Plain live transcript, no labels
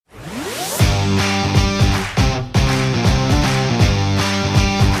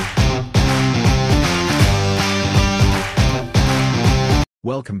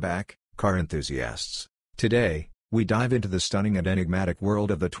Welcome back, car enthusiasts. Today, we dive into the stunning and enigmatic world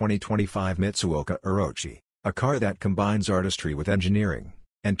of the 2025 Mitsuoka Orochi, a car that combines artistry with engineering,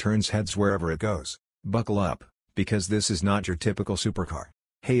 and turns heads wherever it goes. Buckle up, because this is not your typical supercar.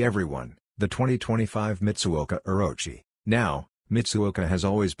 Hey everyone, the 2025 Mitsuoka Orochi. Now, Mitsuoka has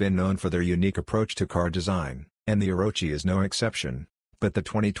always been known for their unique approach to car design, and the Orochi is no exception. But the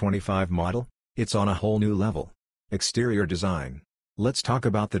 2025 model? It's on a whole new level. Exterior design. Let's talk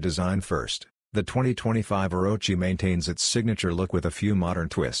about the design first. The 2025 Orochi maintains its signature look with a few modern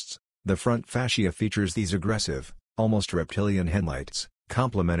twists. The front fascia features these aggressive, almost reptilian headlights,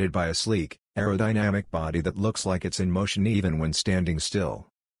 complemented by a sleek, aerodynamic body that looks like it's in motion even when standing still.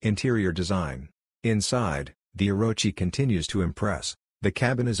 Interior design. Inside, the Orochi continues to impress. The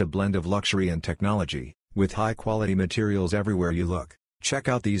cabin is a blend of luxury and technology, with high-quality materials everywhere you look. Check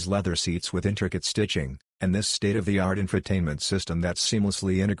out these leather seats with intricate stitching, and this state-of-the-art infotainment system that's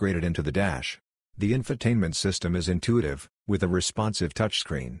seamlessly integrated into the dash. The infotainment system is intuitive, with a responsive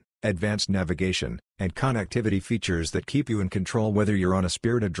touchscreen, advanced navigation, and connectivity features that keep you in control whether you're on a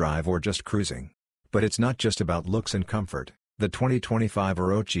spirited drive or just cruising. But it's not just about looks and comfort. The 2025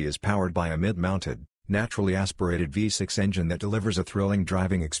 Orochi is powered by a mid-mounted, naturally aspirated V6 engine that delivers a thrilling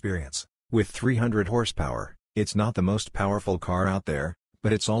driving experience. With 300 horsepower, it's not the most powerful car out there,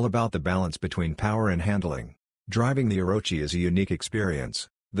 but it's all about the balance between power and handling. Driving the Orochi is a unique experience.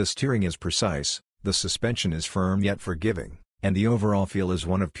 The steering is precise, the suspension is firm yet forgiving, and the overall feel is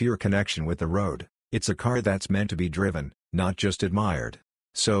one of pure connection with the road. It's a car that's meant to be driven, not just admired.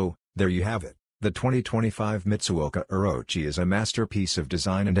 So, there you have it. The 2025 Mitsuoka Orochi is a masterpiece of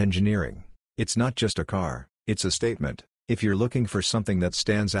design and engineering. It's not just a car, it's a statement. If you're looking for something that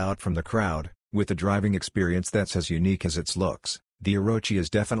stands out from the crowd, with a driving experience that's as unique as its looks, the Orochi is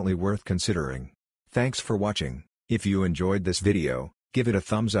definitely worth considering. Thanks for watching. If you enjoyed this video, give it a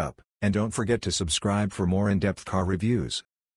thumbs up, and don't forget to subscribe for more in-depth car reviews.